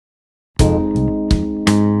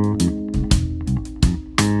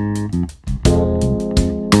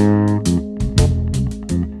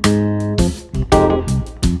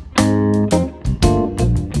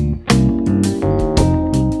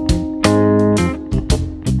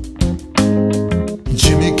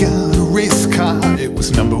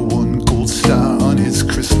was #1 gold star on his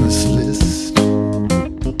Christmas list.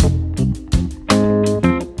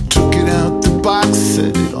 Took it out the box,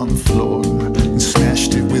 set it on the floor, and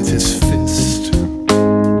smashed it with his fist.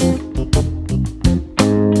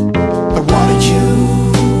 I wanted you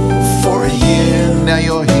for a year, now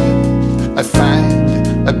you're here. I find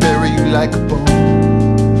I bury you like a bone.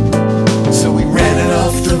 So we ran it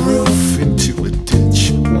off the roof into a ditch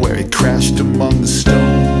where it crashed among the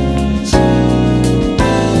stones.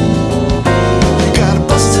 You gotta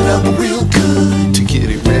bust it up real good to get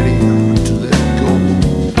it ready to let it go.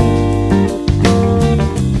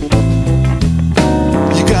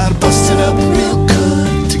 You gotta bust it up real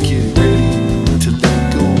good to get it ready to let it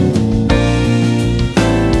go.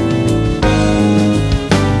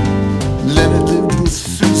 Leonard lived with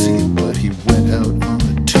Susie, but he went out on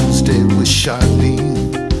a Tuesday with Charlene.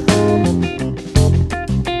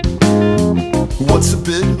 What's a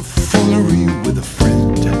bit of foolery with a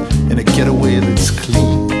friend and a getaway that's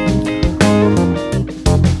clean?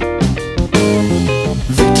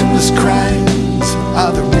 Victimless crimes,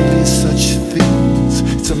 are there really such things?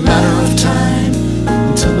 It's a matter of time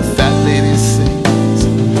until the fat lady sings.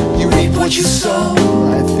 You reap what you sow,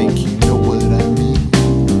 I think you know what I mean.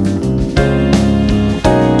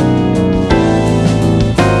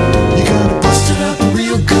 You gotta bust it up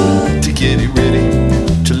real good to get it ready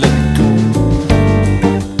to let it go.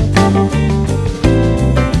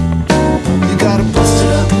 You gotta bust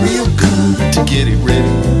it up real good to get it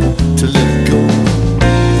ready to let it go.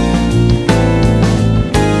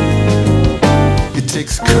 It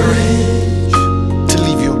takes courage to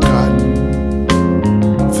leave your garden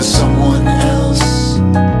for someone else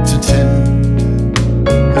to tend.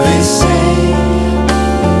 They say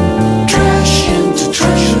trash into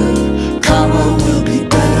treasure, karma will be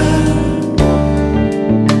better.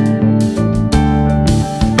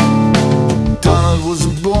 Donald was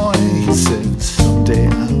a boy, he said, someday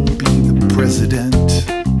I'll be the president.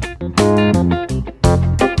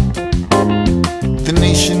 The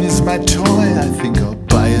nation is my toy, I think I'll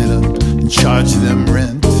buy it up and charge them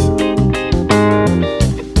rent.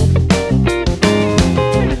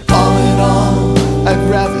 All in all, I'd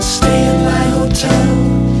rather stay in my hotel.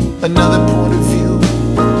 Another point of view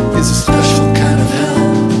is a special kind of hell.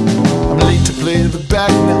 I'm late to play the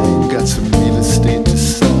back nine, got some real estate to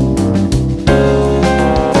sell.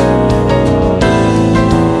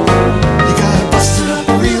 You gotta bust it up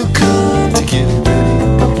real good to get it ready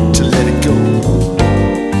to let it go.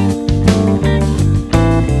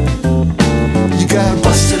 You gotta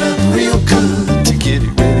bust it up real good to get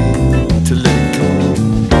it ready to let it go.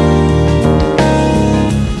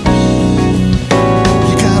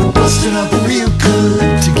 You gotta bust it up real good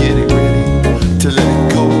to get it ready to let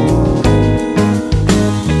it go.